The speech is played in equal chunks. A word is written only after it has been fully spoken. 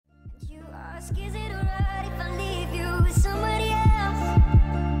Ask, is it alright if I leave you with somebody else?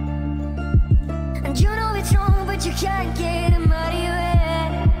 And you know it's wrong, but you can't get him out of your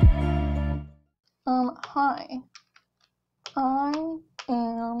head. Hi. I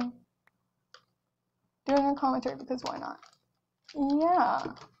am doing a commentary because why not? Yeah.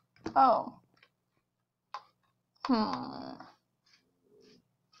 Oh.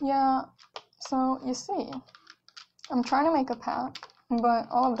 Yeah, so you see, I'm trying to make a pack, but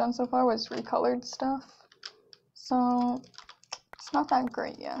all I've done so far was recolored stuff, so it's not that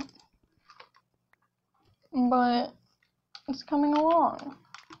great yet. But it's coming along.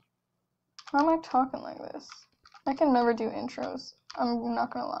 Why am I talking like this? I can never do intros, I'm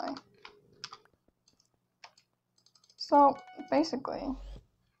not gonna lie. So, basically,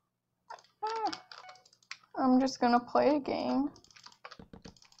 I'm just gonna play a game.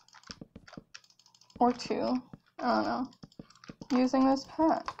 Or two, I don't know, using this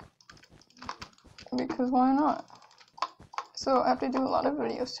pack. Because why not? So I have to do a lot of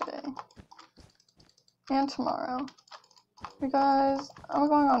videos today. And tomorrow. Because I'm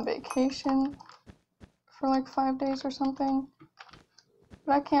going on vacation for like 5 days or something.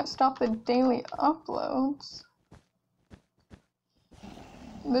 But I can't stop the daily uploads.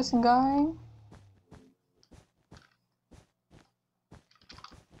 This guy.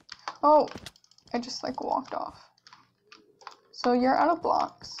 Oh, I just like walked off. So you're out of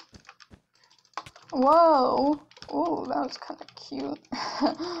blocks. Whoa. Ooh, that was kind of cute.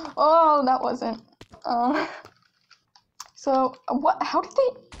 Oh, that wasn't. So what? How did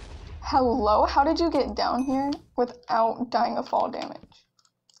they? Hello? How did you get down here without dying of fall damage?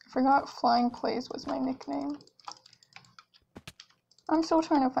 I forgot Flying Plays was my nickname. I'm still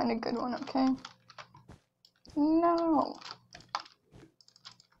trying to find a good one, okay? No.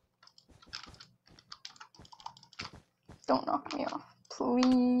 Don't knock me off,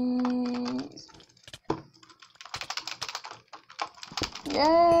 please.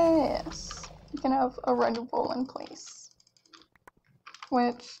 Yes! You can have a red wool in place.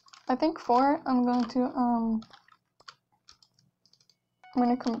 Which, I think I'm going to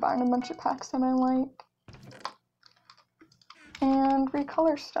combine a bunch of packs that I like. And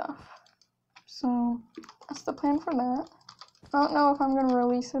recolor stuff. So, that's the plan for that. I don't know if I'm going to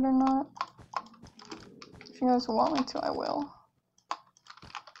release it or not. If you guys want me to, I will.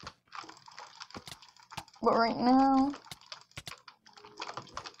 But right now,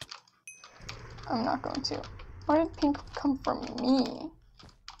 I'm not going to. Why did pink come from me?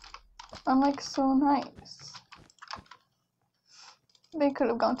 I'm like so nice. They could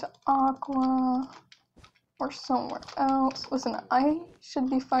have gone to aqua or somewhere else. Listen, I should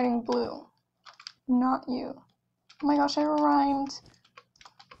be fighting blue, not you. Oh my gosh, I rhymed.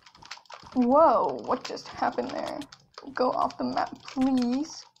 Whoa, what just happened there? Go off the map,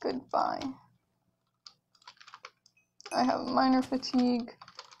 please. Goodbye. I have minor fatigue.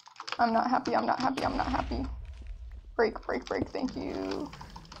 I'm not happy, I'm not happy, I'm not happy. Break, break, break, thank you.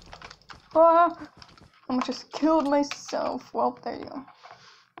 Ah! I just killed myself. Well, there you go.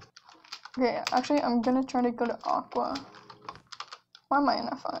 Okay, actually, I'm gonna try to go to aqua. Why am I in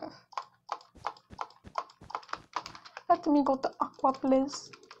F5? Let me go to aqua,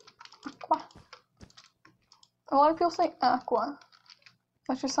 please. Aqua. A lot of people say aqua.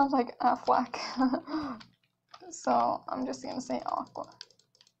 That just sounds like Aflac. So, I'm just gonna say aqua.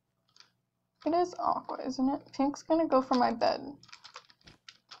 It is aqua, isn't it? Pink's gonna go for my bed.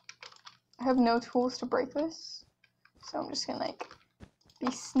 I have no tools to break this. So I'm just gonna like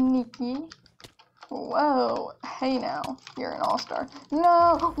be sneaky. Whoa. Hey now. You're an all-star.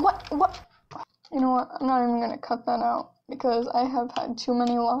 No! What? You know what? I'm not even gonna cut that out because I have had too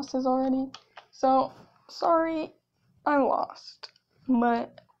many losses already. So, sorry, I lost.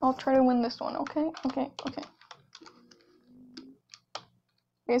 But I'll try to win this one, okay? Okay.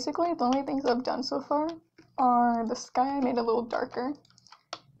 Basically, the only things I've done so far are the sky I made a little darker.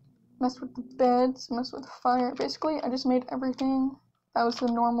 Messed with the beds, messed with the fire. Basically, I just made everything that was the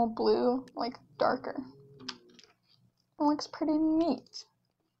normal blue, like, darker. It looks pretty neat.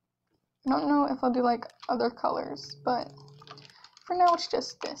 I don't know if I'll do, like, other colors, but for now, it's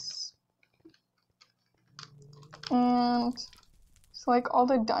just this. And so, like, all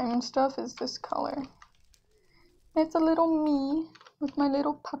the diamond stuff is this color. It's a little me with my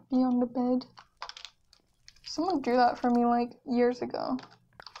little puppy on the bed. Someone drew that for me, like, years ago.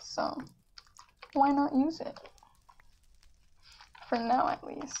 So, why not use it? For now, at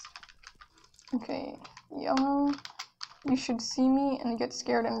least. Okay, yellow. You should see me and get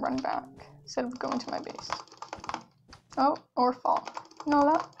scared and run back, instead of going to my base. Oh, or fall. No,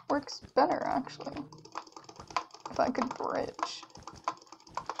 that works better, actually. If I could bridge.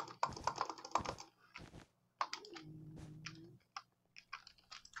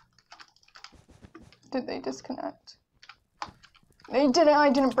 Did they disconnect? They didn't. I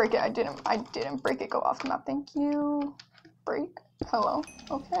didn't break it. I didn't break it. Go off the map. Thank you. Break. Hello.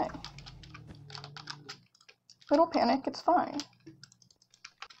 Okay. Little panic. It's fine.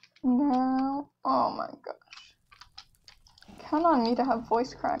 Now. Oh my gosh. Count on me to have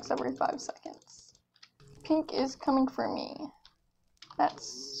voice cracks every 5 seconds. Pink is coming for me.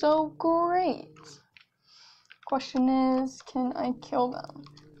 That's so great. Question is, can I kill them?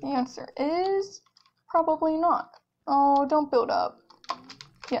 The answer is probably not. Oh, don't build up.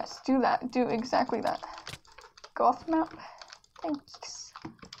 Yes, do that. Do exactly that. Go off the map. Thanks.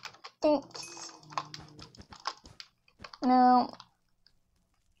 Thanks. Now,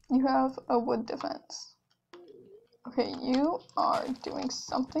 you have a wood defense. Okay, you are doing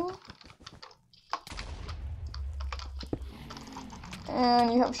something.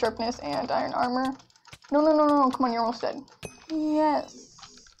 And you have sharpness and iron armor. No, come on, you're almost dead. Yes.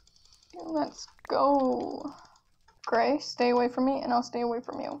 Let's go. Gray, stay away from me and I'll stay away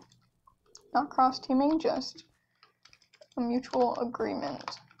from you. Not cross-teaming, just a mutual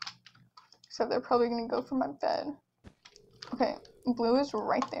agreement. Except they're probably gonna go for my bed. Okay, blue is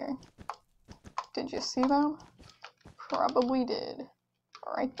right there. Did you see them? Probably did.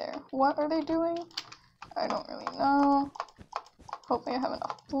 Right there. What are they doing? I don't really know. Hopefully I have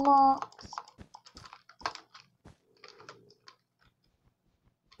enough blocks.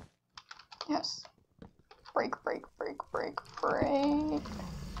 Yes. Break.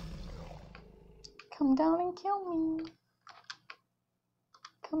 Come down and kill me.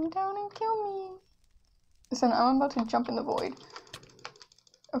 Come down and kill me. Listen, I'm about to jump in the void.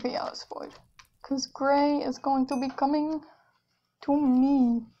 Okay, yeah, that's void. Because gray is going to be coming to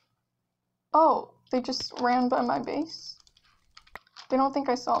me. Oh, they just ran by my base? They don't think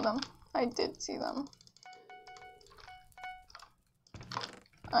I saw them. I did see them.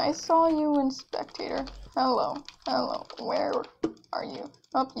 I saw you in spectator. Hello. Where are you?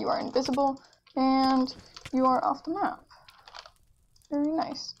 Oh, you are invisible, and you are off the map. Very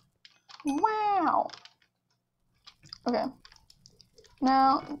nice. Wow! Okay.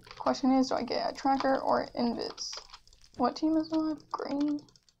 Now, question is, do I get a tracker or invis? What team is alive? Green?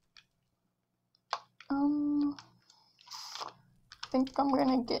 I think I'm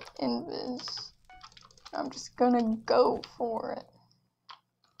gonna get invis. I'm just gonna go for it.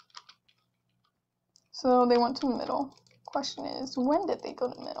 So they went to middle. Question is, when did they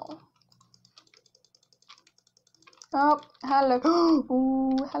go to middle? Oh, hello.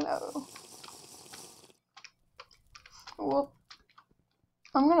 Ooh, hello. Whoop.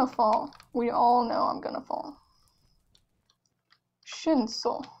 I'm gonna fall. We all know I'm gonna fall.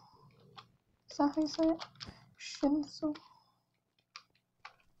 Shinso. Is that how you say it? Shinso.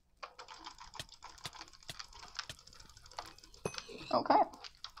 Okay.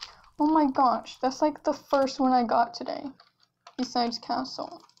 Oh my gosh, that's like the first one I got today. Besides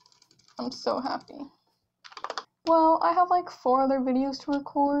castle. I'm so happy. Well, I have like 4 other videos to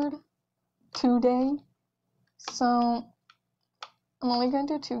record today. So, I'm only gonna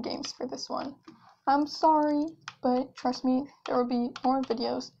do 2 games for this one. I'm sorry, but trust me, there will be more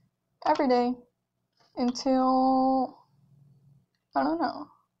videos every day until, I don't know,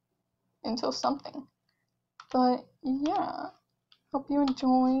 until something. But yeah, hope you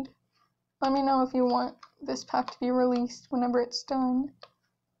enjoyed. Let me know if you want this pack to be released whenever it's done.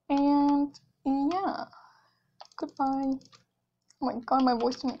 And yeah, goodbye. Oh my god, my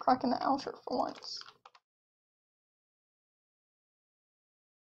voice didn't crack in the outro for once.